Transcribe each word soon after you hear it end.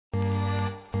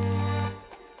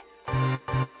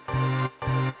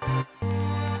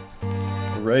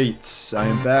Alright, I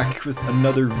am back with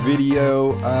another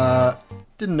video.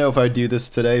 Didn't know if I'd do this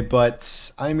today,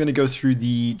 but I'm going to go through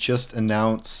the just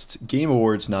announced Game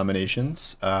Awards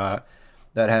nominations. That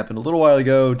happened a little while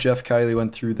ago. Jeff Kiley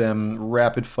went through them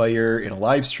rapid fire in a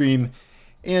live stream,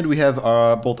 and we have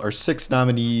both our 6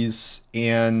 nominees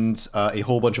and a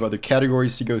whole bunch of other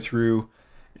categories to go through,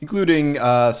 including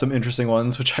some interesting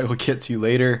ones, which I will get to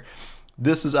later.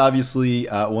 This is obviously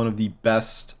one of the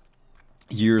best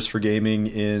years for gaming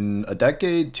in a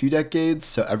decade, 2 decades,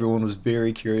 so everyone was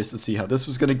very curious to see how this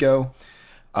was going to go.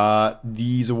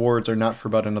 These awards are not for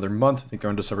about another month. I think they're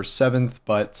on December 7th,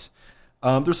 but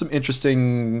there's some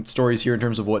interesting stories here in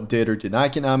terms of what did or did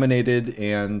not get nominated,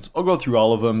 and I'll go through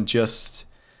all of them, just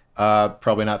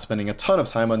probably not spending a ton of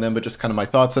time on them, but just kind of my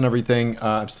thoughts on everything.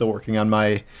 I'm still working on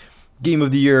my Game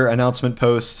of the Year announcement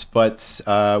posts, but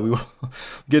we will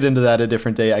get into that a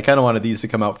different day. I kind of wanted these to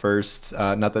come out first,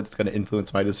 not that it's going to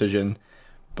influence my decision,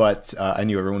 but I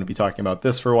knew everyone would be talking about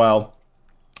this for a while.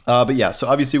 But yeah, so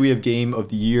obviously we have Game of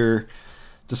the Year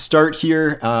to start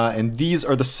here, and these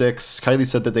are the 6. Kylie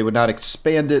said that they would not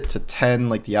expand it to 10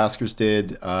 like the Oscars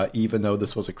did, even though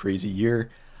this was a crazy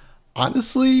year.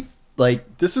 Honestly,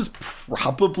 like, this is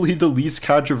probably the least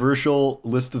controversial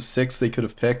list of 6 they could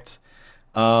have picked.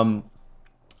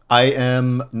 I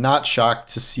am not shocked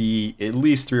to see at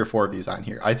least 3 or 4 of these on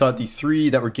here. I thought the 3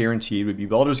 that were guaranteed would be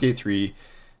Baldur's Gate 3,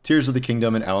 Tears of the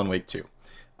Kingdom, and Alan Wake 2.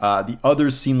 The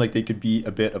others seem like they could be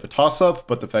a bit of a toss-up,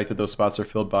 but the fact that those spots are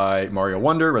filled by Mario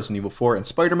Wonder, Resident Evil 4, and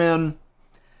Spider-Man,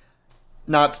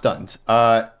 not stunned.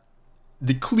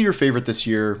 The clear favorite this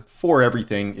year for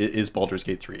everything is Baldur's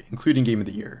Gate 3, including Game of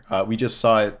the Year. We just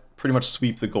saw it pretty much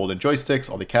sweep the golden joysticks,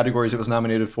 all the categories it was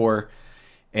nominated for.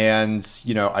 And,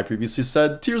 you know, I previously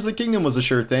said Tears of the Kingdom was a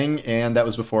sure thing, and that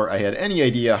was before I had any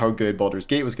idea how good Baldur's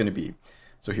Gate was going to be.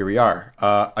 So here we are.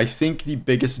 I think the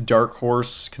biggest dark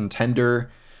horse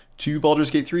contender to Baldur's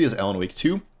Gate 3 is Alan Wake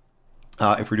 2.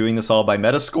 If we're doing this all by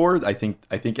Metascore, I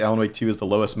think Alan Wake 2 is the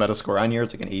lowest Metascore on here.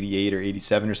 It's like an 88 or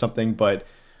 87 or something, but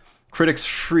critics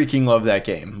freaking love that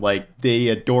game. Like, they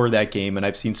adore that game, and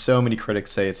I've seen so many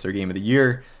critics say it's their game of the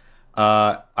year.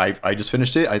 I just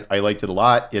finished it. I liked it a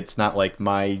lot. It's not like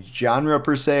my genre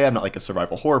per se. I'm not like a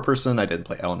survival horror person. I didn't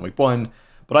play Alan Wake 1,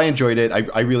 but I enjoyed it.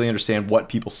 I really understand what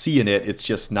people see in it. It's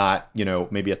just not, you know,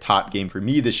 maybe a top game for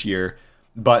me this year.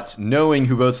 But knowing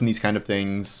who votes in these kind of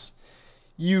things,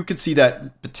 you could see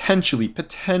that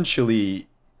potentially,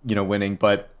 you know, winning.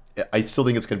 But I still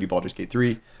think it's going to be Baldur's Gate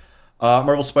 3.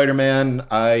 Marvel Spider-Man,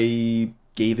 I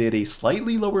gave it a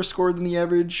slightly lower score than the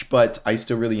average, but I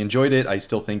still really enjoyed it. I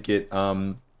still think it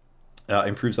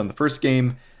improves on the first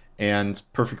game, and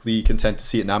perfectly content to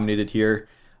see it nominated here.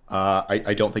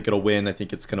 I don't think it'll win. I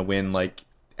think it's going to win like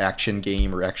action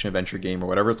game or action adventure game or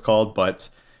whatever it's called, but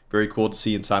very cool to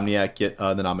see Insomniac get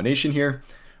the nomination here.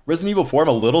 Resident Evil 4, I'm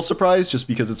a little surprised just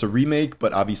because it's a remake,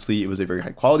 but obviously it was a very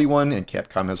high quality one, and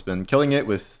Capcom has been killing it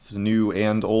with new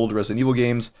and old Resident Evil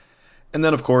games. And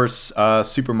then, of course,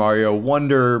 Super Mario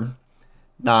Wonder,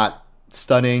 not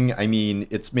stunning. I mean,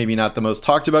 it's maybe not the most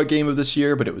talked about game of this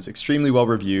year, but it was extremely well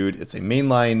reviewed. It's a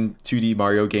mainline 2D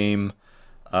Mario game.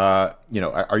 You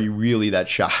know, are you really that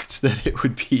shocked that it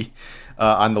would be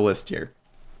on the list here?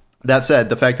 That said,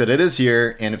 the fact that it is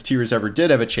here, and if Tears ever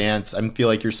did have a chance, I feel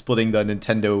like you're splitting the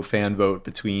Nintendo fan vote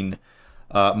between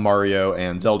Mario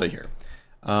and Zelda here.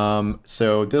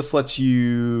 So this lets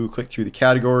you click through the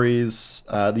categories.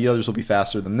 The others will be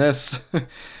faster than this.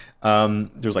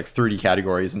 There's like 30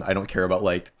 categories, and I don't care about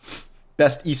like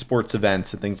best esports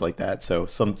events and things like that. So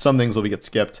some things will get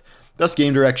skipped. Best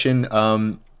game direction.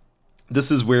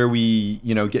 This is where we,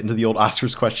 you know, get into the old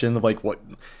Oscars question of like, what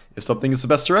if something is the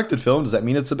best directed film? Does that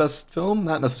mean it's the best film?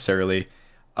 Not necessarily.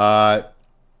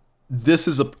 This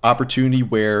is an opportunity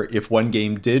where if one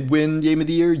game did win Game of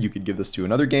the Year, you could give this to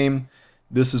another game.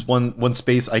 This is one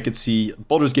space I could see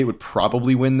Baldur's Gate would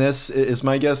probably win this, is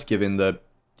my guess, given the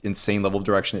insane level of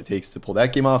direction it takes to pull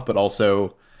that game off. But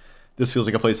also, this feels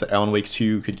like a place that Alan Wake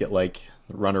 2 could get like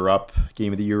the runner-up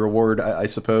Game of the Year award, I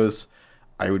suppose.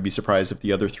 I would be surprised if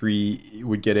the other 3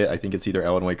 would get it. I think it's either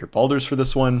Alan Wake or Baldur's for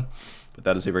this one, but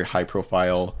that is a very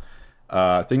high-profile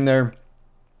thing there.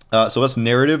 So that's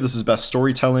narrative. This is best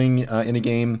storytelling in a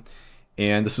game.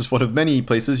 And this is one of many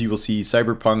places you will see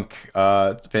Cyberpunk,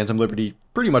 Phantom Liberty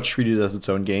pretty much treated as its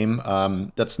own game.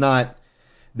 That's not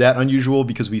that unusual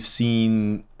because we've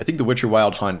seen, I think The Witcher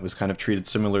Wild Hunt was kind of treated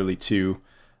similarly too.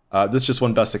 This just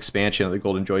won Best Expansion of the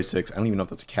Golden Joysticks. I don't even know if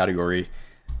that's a category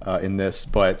in this,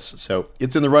 but so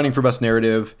it's in the running for Best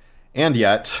Narrative. And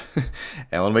yet,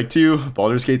 Alan Wake 2,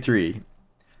 Baldur's Gate 3.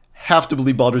 have to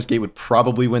believe Baldur's Gate would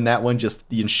probably win that one. Just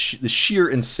the sheer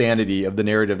insanity of the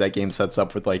narrative that game sets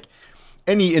up with like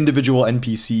any individual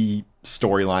NPC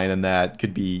storyline, and that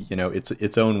could be, you know,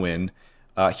 its own win.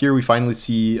 Here we finally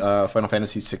see Final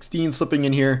Fantasy 16 slipping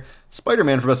in here.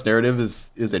 Spider-Man for best narrative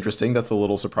is interesting. That's a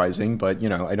little surprising, but you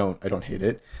know, I don't hate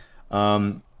it.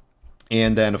 And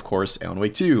then of course Alan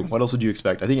Wake 2. What else would you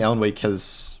expect? I think Alan Wake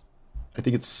has, I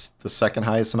think it's the second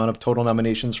highest amount of total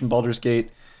nominations from Baldur's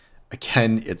Gate.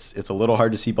 Again, it's a little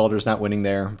hard to see Baldur's not winning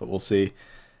there, but we'll see.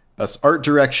 Best art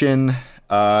direction.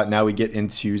 Now we get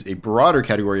into a broader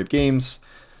category of games.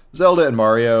 Zelda and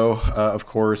Mario, of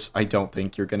course. I don't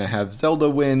think you're going to have Zelda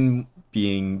win,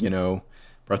 being, you know,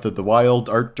 Breath of the Wild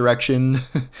art direction.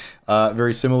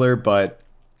 Very similar, but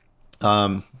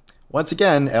once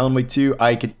again, Alan Wake 2,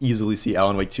 I could easily see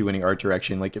Alan Wake 2 winning art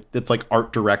direction. Like, it's like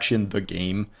art direction, the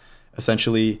game,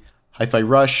 essentially. Hi-Fi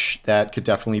Rush, that could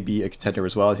definitely be a contender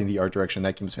as well. I think the art direction in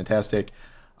that game is fantastic.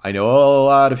 I know a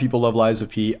lot of people love Lies of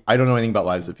P. I don't know anything about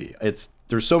Lies of P.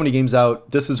 There's so many games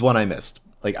out. This is one I missed.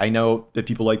 Like, I know that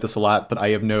people like this a lot, but I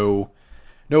have no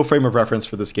frame of reference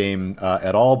for this game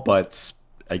at all, but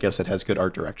I guess it has good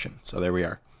art direction. So there we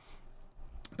are.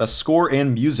 Best score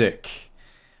and music.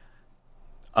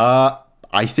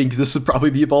 I think this would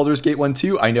probably be a Baldur's Gate one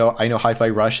too. I know Hi-Fi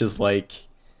Rush is like,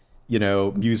 you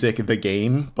know, music the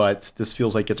game, but this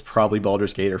feels like it's probably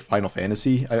Baldur's Gate or Final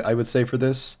Fantasy, I would say, for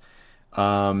this.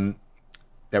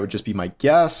 That would just be my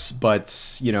guess,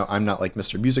 but you know, I'm not like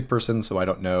Mr. Music person, so I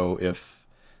don't know if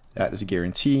that is a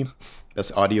guarantee.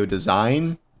 That's audio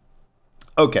design.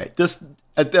 Okay, this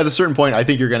at a certain point, I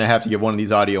think you're going to have to give one of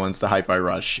these audio ones to Hi-Fi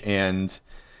Rush, and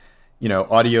you know,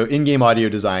 in-game audio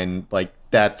design, like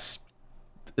that's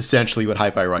essentially what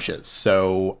Hi-Fi Rush is.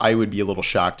 So I would be a little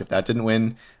shocked if that didn't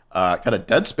win. Got a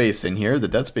Dead Space in here, the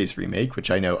Dead Space remake,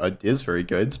 which I know is very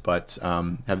good, but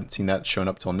haven't seen that shown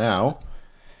up till now.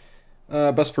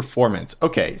 Best performance.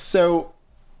 Okay, so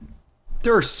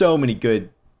there are so many good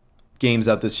games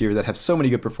out this year that have so many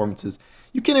good performances.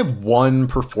 You can have one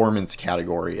performance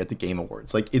category at the Game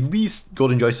Awards. Like, at least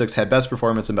Golden Joysticks had best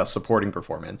performance and best supporting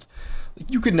performance. Like,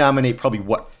 you could nominate probably,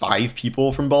 5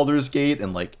 people from Baldur's Gate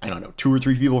and, like, I don't know, 2 or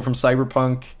 3 people from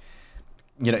Cyberpunk.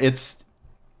 You know,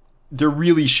 there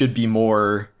really should be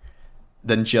more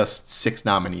than just 6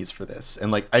 nominees for this.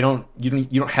 And, like, you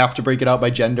don't have to break it out by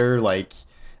gender. Like,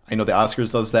 I know the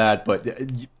Oscars does that, but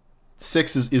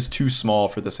 6 is too small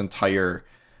for this entire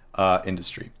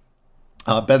industry.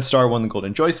 Ben Starr won the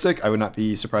Golden Joystick. I would not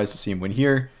be surprised to see him win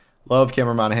here. Love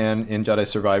Cameron Monaghan in Jedi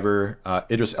Survivor.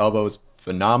 Idris Elba was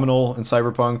phenomenal in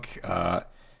Cyberpunk.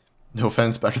 No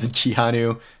offense, better than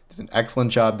Keanu. Did an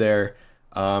excellent job there.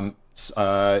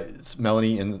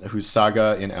 Melanie, whose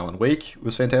Saga in Alan Wake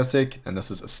was fantastic. And this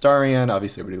is Astarion.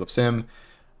 Obviously, everybody loves him.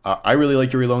 I really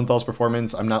like Yuri Lowenthal's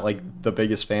performance. I'm not like the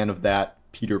biggest fan of that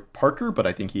Peter Parker, but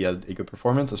I think he had a good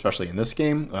performance, especially in this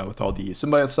game with all the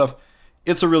symbiote stuff.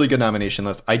 It's a really good nomination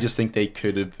list. I just think they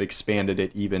could have expanded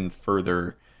it even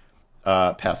further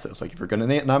past this. Like, if you're going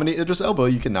to nominate Idris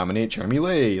Elba, you can nominate Jeremy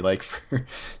Lay, like, for,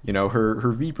 you know,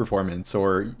 her V performance,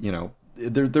 or, you know,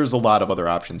 there's a lot of other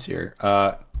options here.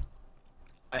 I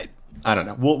don't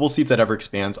know. We'll see if that ever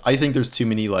expands. I think there's too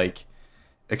many, like,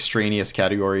 extraneous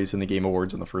categories in the Game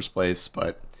Awards in the first place,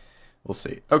 but we'll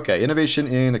see. Okay, innovation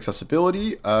in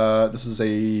accessibility. This is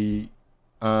a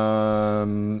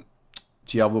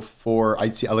Diablo 4.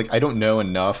 I don't know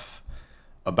enough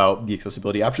about the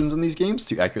accessibility options in these games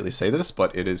to accurately say this,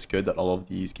 but it is good that all of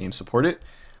these games support it.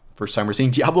 First time we're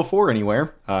seeing Diablo 4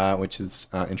 anywhere, which is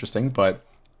interesting, but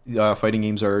fighting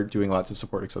games are doing a lot to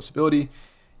support accessibility.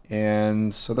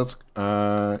 And so that's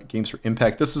Games for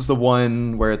Impact. This is the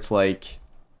one where it's like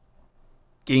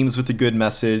games with a good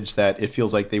message that it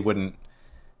feels like they wouldn't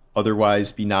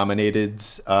otherwise be nominated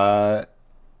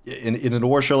in an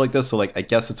award show like this. So, like, I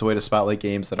guess it's a way to spotlight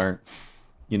games that aren't,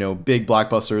 you know, big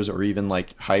blockbusters or even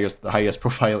like the highest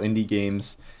profile indie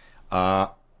games. I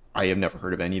have never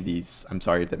heard of any of these. I'm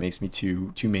sorry if that makes me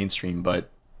too mainstream, but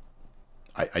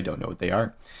I don't know what they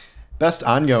are. Best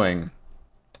ongoing.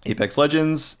 Apex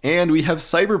Legends, and we have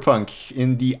Cyberpunk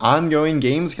in the ongoing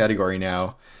games category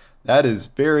now. That is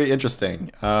very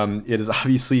interesting. It is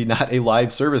obviously not a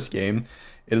live service game.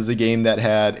 It is a game that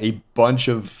had a bunch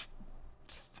of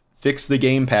fix the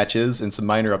game patches and some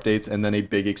minor updates, and then a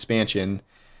big expansion.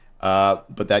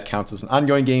 But that counts as an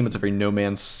ongoing game. It's a very No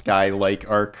Man's Sky-like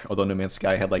arc, although No Man's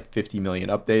Sky had like 50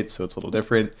 million updates, so it's a little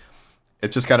different.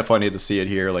 It's just kind of funny to see it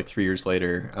here like 3 years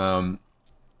later.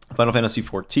 Final Fantasy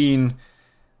 14.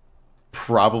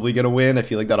 Probably gonna win. I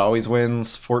feel like that always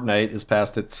wins. Fortnite is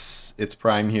past its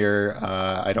prime here.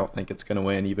 I don't think it's gonna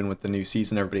win, even with the new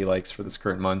season everybody likes for this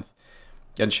current month.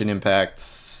 Genshin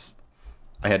Impacts,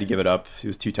 I had to give it up. It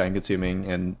was too time consuming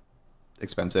and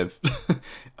expensive.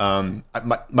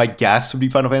 My guess would be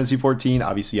Final Fantasy 14.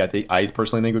 Obviously, I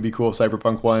personally think it would be cool if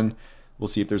Cyberpunk won. We'll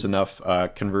see if there's enough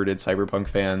converted Cyberpunk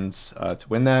fans to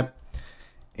win that.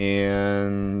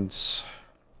 And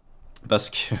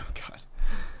best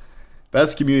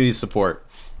community support.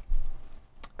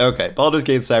 Okay, Baldur's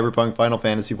Gate, Cyberpunk, Final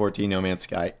Fantasy 14, No Man's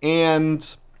Sky,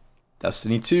 and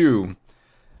Destiny 2.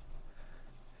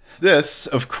 This,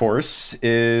 of course,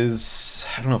 is,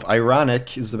 I don't know if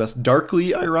ironic is the best,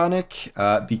 darkly ironic,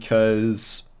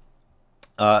 because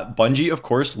Bungie, of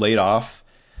course, laid off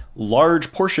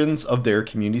large portions of their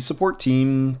community support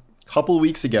team a couple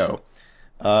weeks ago.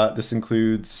 This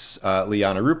includes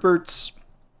Liana Rupert,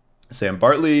 Sam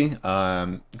Bartley,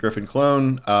 Griffin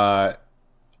Clone,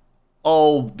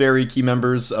 all very key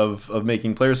members of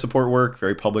making player support work,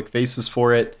 very public faces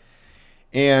for it.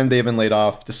 And they've been laid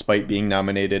off despite being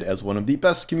nominated as one of the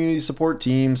best community support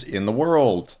teams in the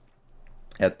world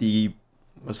at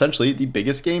essentially the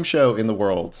biggest game show in the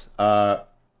world. I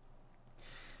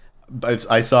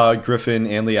saw Griffin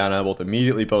and Liana both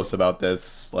immediately post about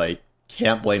this. Like,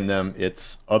 can't blame them.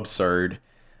 It's absurd.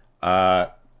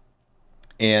 And,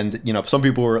 some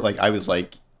people were like, I was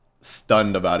like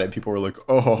stunned about it. People were like,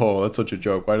 oh, that's such a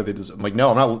joke. Why do they deserve? I'm like,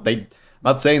 no, I'm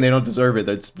not saying they don't deserve it.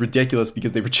 That's ridiculous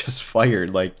because they were just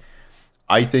fired. Like,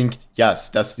 I think, yes,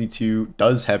 Destiny 2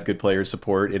 does have good player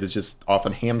support. It is just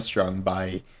often hamstrung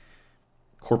by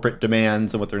corporate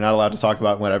demands and what they're not allowed to talk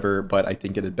about and whatever, but I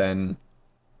think it had been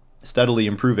steadily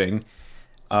improving.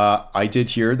 I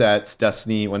did hear that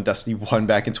when Destiny won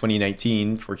back in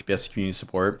 2019 for best community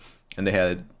support, and they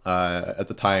had, at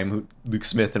the time, Luke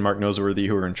Smith and Mark Noseworthy,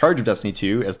 who were in charge of Destiny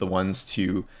 2, as the ones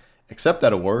to accept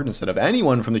that award instead of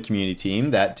anyone from the community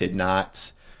team. That did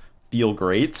not feel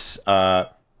great. I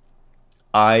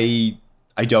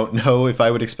don't know if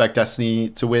I would expect Destiny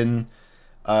to win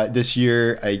this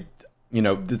year.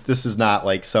 This is not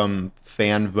like some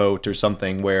fan vote or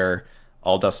something where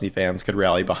all Destiny fans could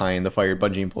rally behind the fired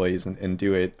Bungie employees and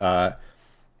do it.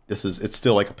 It's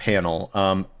still like a panel.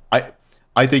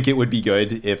 I think it would be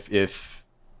good if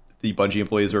the Bungie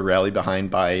employees were rallied behind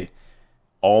by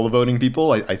all the voting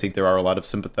people. I think there are a lot of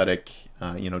sympathetic,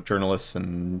 journalists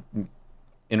and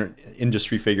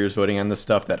industry figures voting on this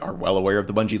stuff that are well aware of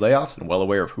the Bungie layoffs and well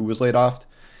aware of who was laid off.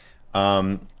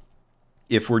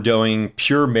 If we're doing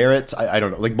pure merit, I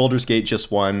don't know. Like, Baldur's Gate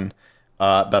just won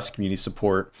best community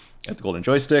support at the Golden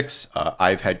Joysticks.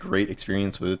 I've had great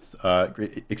experiences with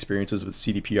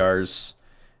CDPR's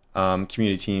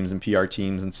community teams and PR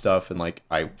teams and stuff, and like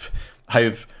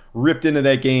I've ripped into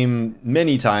that game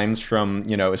many times from,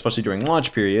 especially during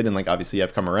launch period, and like obviously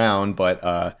I've come around,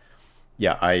 but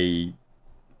it's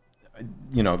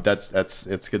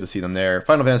good to see them there.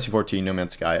 Final Fantasy 14, No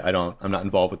Man's Sky, I'm not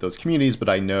involved with those communities, but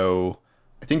I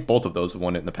think both of those have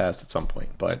won it in the past at some point,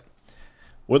 but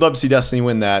would love to see Destiny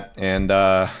win that, and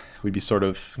we'd be sort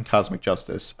of cosmic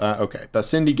justice. Okay,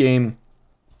 best indie game.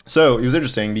 So it was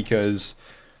interesting because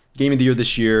Game of the Year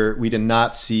this year, we did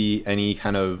not see any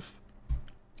kind of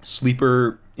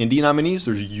sleeper indie nominees.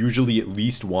 There's usually at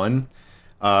least one,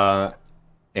 and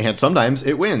sometimes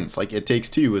it wins. Like, It Takes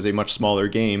Two is a much smaller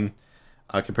game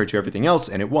compared to everything else,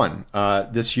 and it won.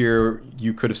 This year,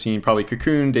 you could have seen probably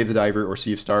Cocoon, Dave the Diver, or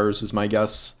Sea of Stars is my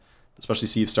guess. Especially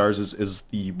Sea of Stars is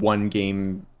the one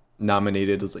game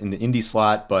nominated in the indie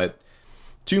slot, but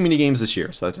too many games this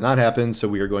year, so that did not happen. So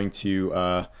we are going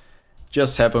to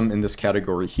just have them in this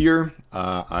category here.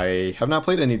 I have not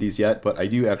played any of these yet, but I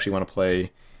do actually want to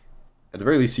play, at the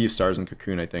very least, Sea of Stars and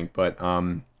Cocoon, I think. But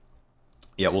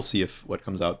we'll see what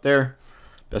comes out there.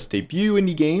 Best debut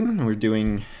indie game. We're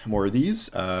doing more of these.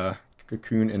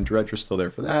 Cocoon and Dredge are still there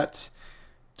for that.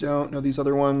 Don't know these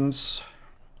other ones.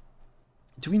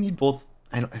 Do we need both?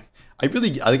 I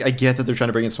get that they're trying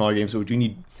to bring in smaller games, but do we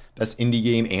need best indie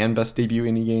game and best debut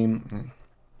indie game?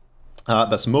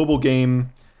 Best mobile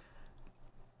game.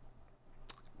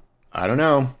 I don't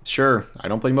know. Sure, I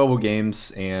don't play mobile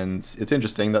games, and it's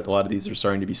interesting that a lot of these are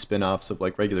starting to be spin-offs of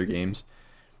like regular games.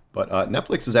 But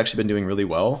Netflix has actually been doing really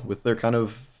well with their kind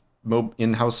of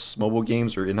in-house mobile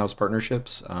games or in-house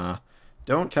partnerships.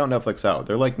 Don't count Netflix out.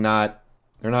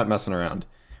 They're not messing around.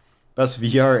 Best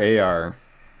VR AR.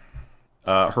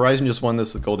 Horizon just won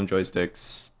this with Golden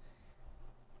Joysticks.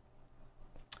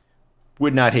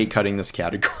 Would not hate cutting this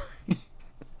category.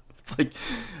 It's like,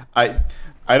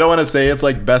 I don't want to say it's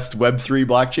like best Web3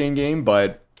 blockchain game,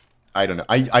 but I don't know.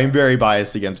 I'm very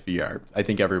biased against VR. I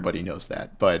think everybody knows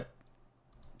that, but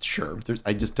sure.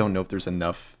 I just don't know if there's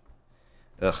enough.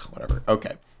 Whatever.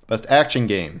 Okay. Best action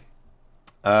game.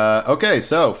 Okay,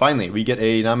 so finally, we get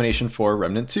a nomination for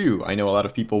Remnant 2. I know a lot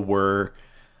of people were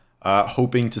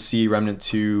hoping to see Remnant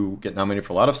 2 get nominated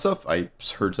for a lot of stuff. I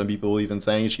heard some people even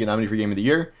saying it should get nominated for Game of the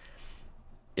Year.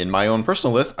 In my own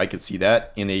personal list, I could see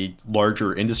that. In a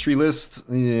larger industry list,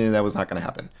 that was not going to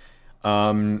happen.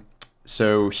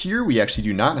 So here we actually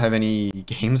do not have any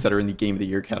games that are in the Game of the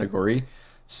Year category.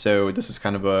 So this is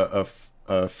kind of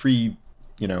a free,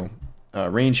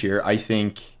 range here. I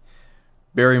think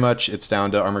very much it's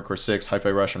down to Armored Core 6,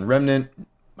 Hi-Fi Rush, and Remnant.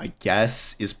 My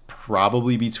guess is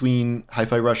probably between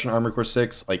Hi-Fi Rush and Armored Core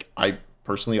 6. Like, I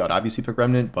personally would obviously pick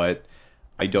Remnant, but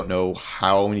I don't know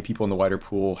how many people in the wider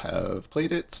pool have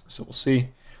played it, so we'll see.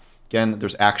 Again,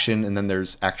 there's action, and then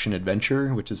there's action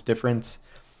adventure, which is different.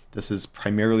 This is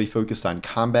primarily focused on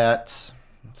combat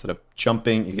instead of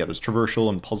jumping. Yeah, there's traversal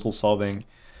and puzzle solving.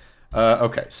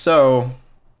 Okay, so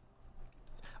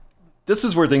this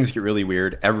is where things get really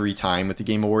weird every time with the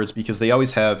Game Awards, because they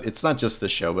always have, it's not just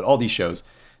this show, but all these shows,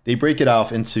 they break it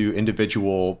off into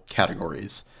individual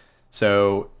categories.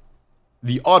 So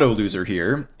the auto loser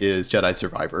here is Jedi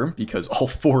Survivor, because all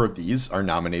 4 of these are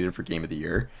nominated for Game of the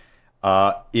Year.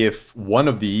 If one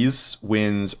of these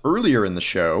wins earlier in the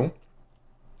show,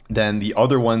 then the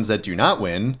other ones that do not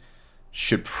win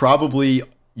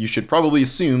you should probably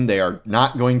assume they are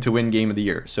not going to win Game of the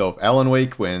Year. So if Alan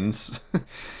Wake wins,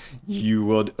 you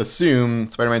would assume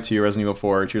Spider-Man 2, Resident Evil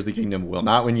 4, Tears of the Kingdom will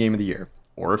not win Game of the Year.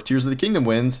 Or if Tears of the Kingdom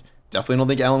wins, definitely don't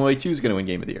think Alan Wake 2 is going to win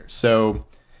Game of the Year. So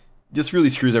this really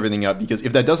screws everything up, because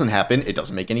if that doesn't happen, it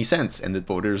doesn't make any sense, and the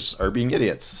voters are being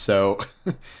idiots. So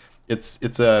it's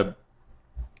a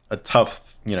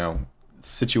tough,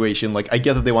 situation. Like, I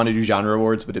get that they want to do genre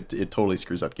awards, but it totally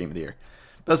screws up Game of the Year.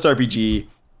 Best RPG,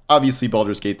 obviously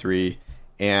Baldur's Gate 3,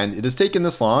 and it has taken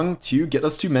this long to get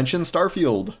us to mention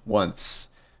Starfield once,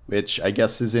 which I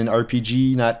guess is an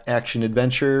RPG, not action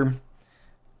adventure.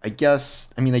 I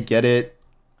get it.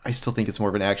 I still think it's more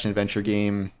of an action adventure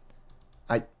game.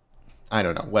 I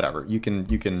don't know, whatever. You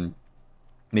can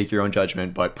make your own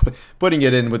judgment, but putting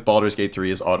it in with Baldur's Gate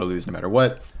 3 is auto lose no matter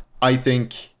what. I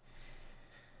think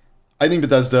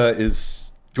Bethesda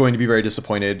is going to be very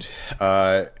disappointed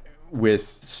with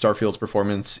Starfield's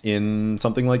performance in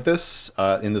something like this,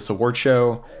 in this award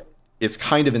show. It's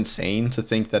kind of insane to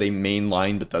think that a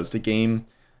mainline Bethesda game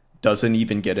doesn't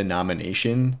even get a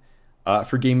nomination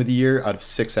for Game of the Year out of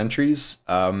 6 entries.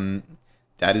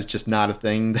 That is just not a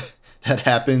thing that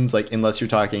happens, like, unless you're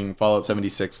talking Fallout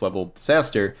 76 level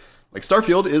disaster. Like,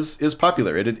 Starfield is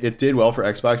popular. It did well for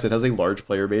Xbox. It has a large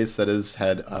player base that has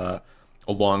had a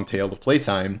long tail of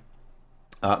playtime,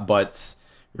 but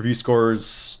review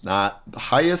scores not the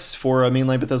highest for a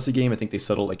mainline Bethesda game. I think they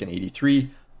settled like an 83.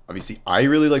 Obviously, I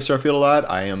really like Starfield a lot.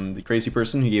 I am the crazy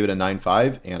person who gave it a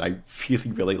 9.5, and I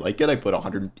really, really like it. I put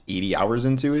 180 hours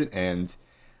into it, and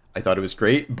I thought it was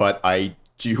great, but I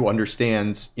do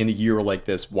understand in a year like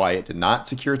this why it did not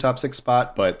secure a top 6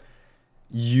 spot, but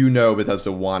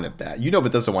Bethesda wanted that.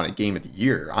 Bethesda wanted Game of the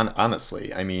Year,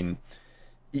 honestly. I mean,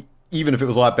 even if it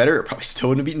was a lot better, it probably still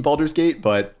wouldn't have beaten Baldur's Gate,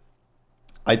 but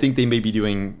I think they may be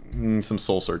doing some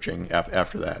soul searching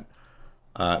after that.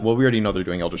 Well, we already know they're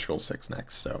doing Elder Scrolls 6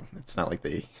 next, so it's not like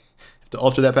they have to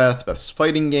alter that path. Best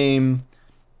fighting game,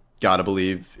 gotta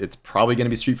believe it's probably going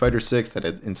to be Street Fighter 6. That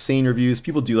had insane reviews.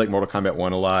 People do like Mortal Kombat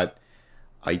 1 a lot.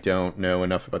 I don't know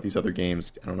enough about these other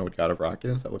games. I don't know what God of Rock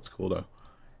is. That looks cool, though.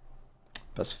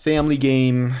 Best family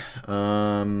game,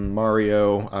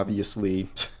 Mario, obviously.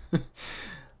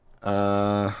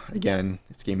 Again,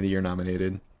 it's Game of the Year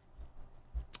nominated.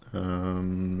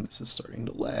 This is starting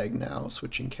to lag now,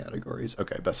 switching categories.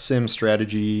 Okay, best sim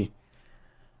strategy.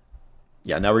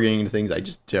 Yeah, now we're getting into things I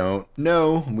just don't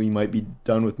know. We might be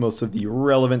done with most of the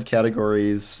relevant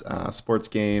categories. Sports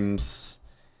games,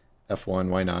 F1,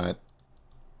 why not?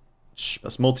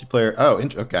 Best multiplayer. Oh,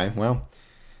 okay, well.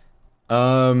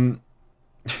 I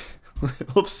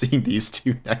love seeing these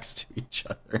two next to each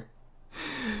other.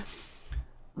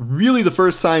 Really, the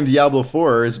first time Diablo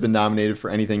 4 has been nominated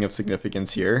for anything of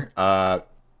significance here.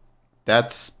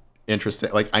 That's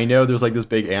interesting. Like, I know there's like this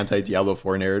big anti-Diablo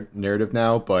 4 narrative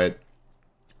now, but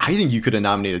I think you could have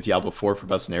nominated Diablo 4 for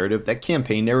best narrative. That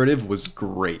campaign narrative was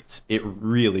great. It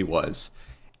really was.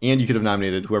 And you could have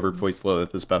nominated whoever voiced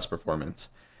Lilith as best performance.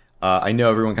 I know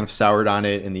everyone kind of soured on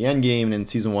it in the end game and in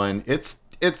season 1. It's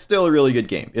still a really good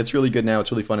game. It's really good now.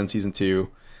 It's really fun in season 2.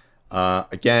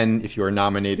 Again, if you are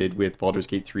nominated with Baldur's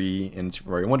Gate 3 and Super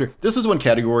Mario Wonder, this is one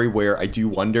category where I do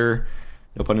wonder,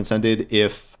 no pun intended,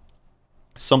 if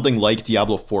something like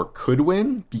Diablo 4 could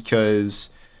win, because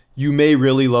you may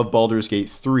really love Baldur's Gate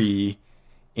 3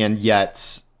 and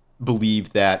yet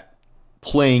believe that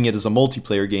playing it as a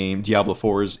multiplayer game, Diablo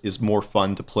 4 is more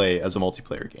fun to play as a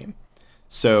multiplayer game.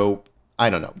 So I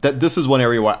don't know. This is one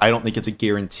area where I don't think it's a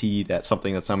guarantee that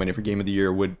something that's nominated for Game of the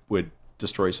Year would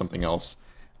destroy something else.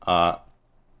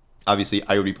 Obviously,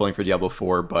 I would be pulling for Diablo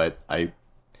 4, but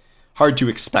hard to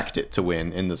expect it to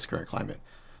win in this current climate.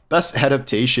 Best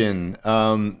adaptation.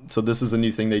 So this is a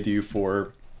new thing they do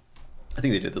for, I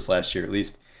think they did this last year at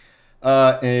least,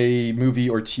 a movie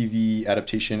or TV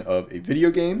adaptation of a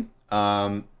video game.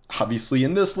 Obviously,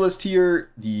 in this list here,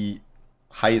 the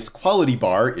highest quality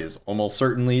bar is almost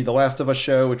certainly The Last of Us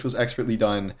show, which was expertly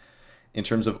done. In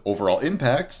terms of overall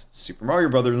impact, Super Mario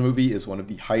Brothers movie is one of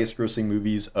the highest grossing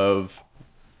movies of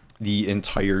the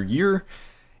entire year.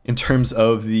 In terms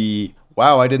of the,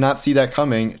 wow, I did not see that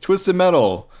coming, Twisted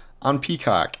Metal on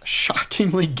Peacock,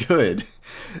 shockingly good.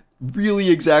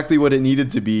 Really exactly what it needed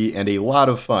to be, and a lot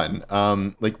of fun.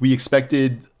 Like, we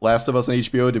expected Last of Us on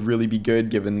HBO to really be good,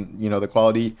 given, you know, the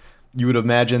quality. You would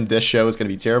imagine this show is going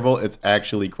to be terrible. It's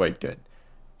actually quite good.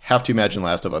 Have to imagine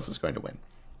Last of Us is going to win.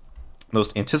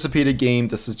 Most anticipated game.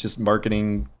 This is just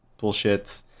marketing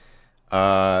bullshit.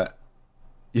 Yeah,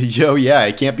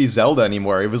 it can't be Zelda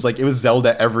anymore. It was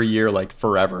Zelda every year, like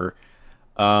forever.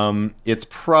 It's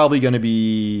probably going to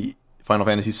be Final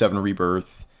Fantasy VII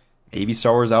Rebirth. Maybe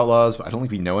Star Wars Outlaws, but I don't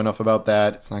think we know enough about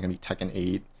that. It's not going to be Tekken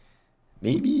 8.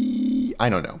 Maybe, I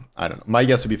don't know. My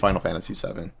guess would be Final Fantasy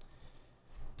VII.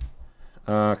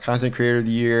 Content Creator of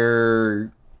the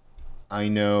Year. I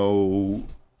know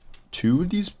 2 of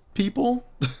these people.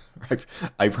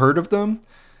 I've heard of them.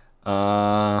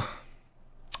 Yeah,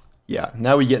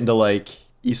 now we get into like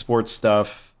esports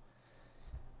stuff.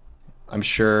 I'm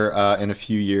sure in a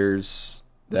few years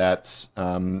that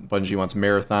Bungie wants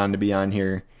Marathon to be on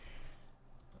here.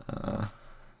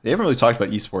 They haven't really talked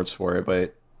about esports for it,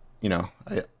 but you know,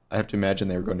 I have to imagine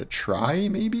they were going to try,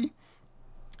 maybe.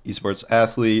 Esports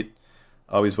athlete.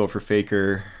 Always vote for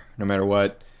Faker, no matter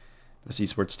what. Best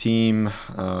esports team.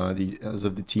 As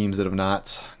of the teams that have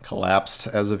not collapsed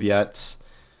as of yet.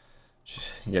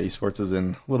 Yeah, esports is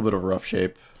in a little bit of a rough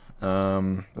shape.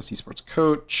 Best esports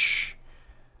coach.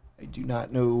 I do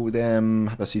not know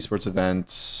them. Best esports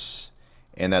event.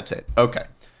 And that's it. Okay.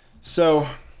 So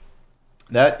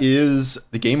that is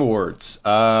the Game Awards.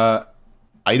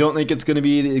 I don't think it's going to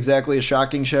be exactly a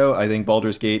shocking show. I think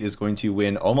Baldur's Gate is going to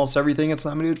win almost everything it's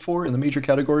nominated for in the major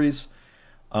categories.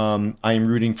 I am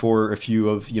rooting for a few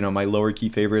of, you know, my lower key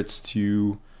favorites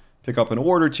to pick up an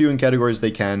award or two in categories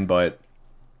they can, but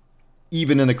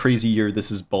even in a crazy year,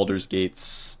 this is Baldur's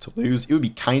Gate's to lose. It would be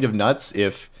kind of nuts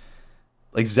if,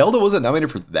 like, Zelda wasn't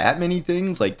nominated for that many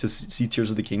things. Like, to see Tears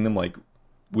of the Kingdom, like,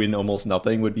 win almost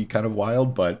nothing would be kind of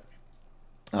wild, but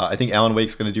I think Alan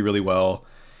Wake's going to do really well.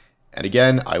 And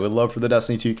again, I would love for the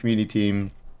Destiny 2 community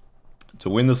team to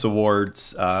win this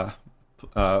awards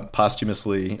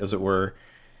posthumously, as it were.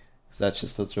 So that's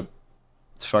just such a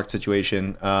fucked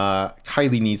situation.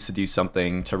 Kylie needs to do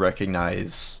something to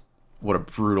recognize what a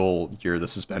brutal year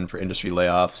this has been for industry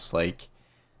layoffs. Like,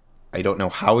 I don't know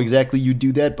how exactly you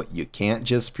do that, but you can't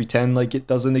just pretend like it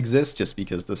doesn't exist just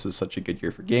because this is such a good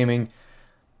year for gaming.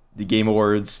 The Game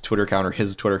Awards Twitter account, or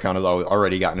his Twitter account, has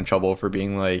already gotten in trouble for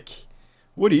being like,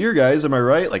 what are your guys? Am I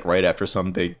right? Like right after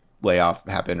some big layoff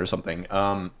happened or something.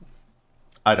 I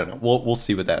don't know. We'll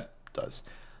see what that does.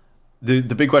 The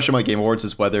big question about Game Awards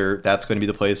is whether that's going to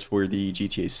be the place where the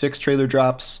GTA 6 trailer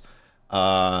drops.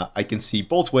 I can see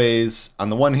both ways. On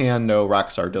the one hand, no,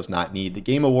 Rockstar does not need the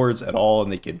Game Awards at all,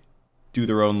 and they could do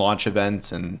their own launch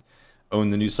events and own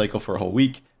the news cycle for a whole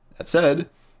week. That said,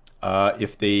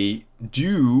 if they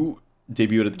do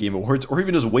debut at the Game Awards, or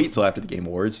even just wait till after the Game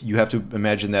Awards, you have to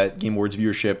imagine that Game Awards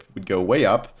viewership would go way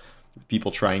up, with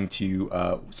people trying to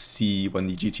see when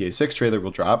the GTA 6 trailer will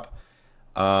drop.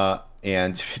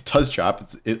 And if it does drop,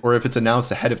 or if it's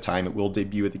announced ahead of time, it will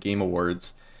debut at the Game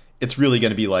Awards. It's really going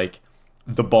to be like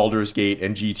the Baldur's Gate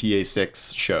and GTA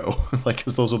 6 show, like,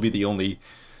 because those will be the only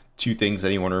 2 things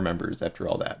anyone remembers after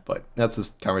all that. But that's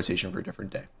a conversation for a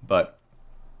different day. But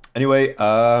anyway,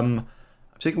 I'm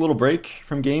taking a little break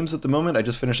from games at the moment. I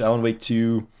just finished Alan Wake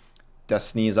 2.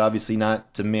 Destiny is obviously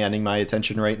not demanding my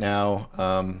attention right now.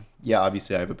 Yeah,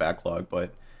 obviously I have a backlog,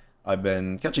 but I've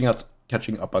been catching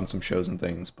up on some shows and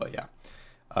things. But yeah.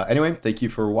 Anyway, thank you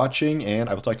for watching, and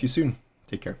I will talk to you soon.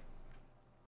 Take care.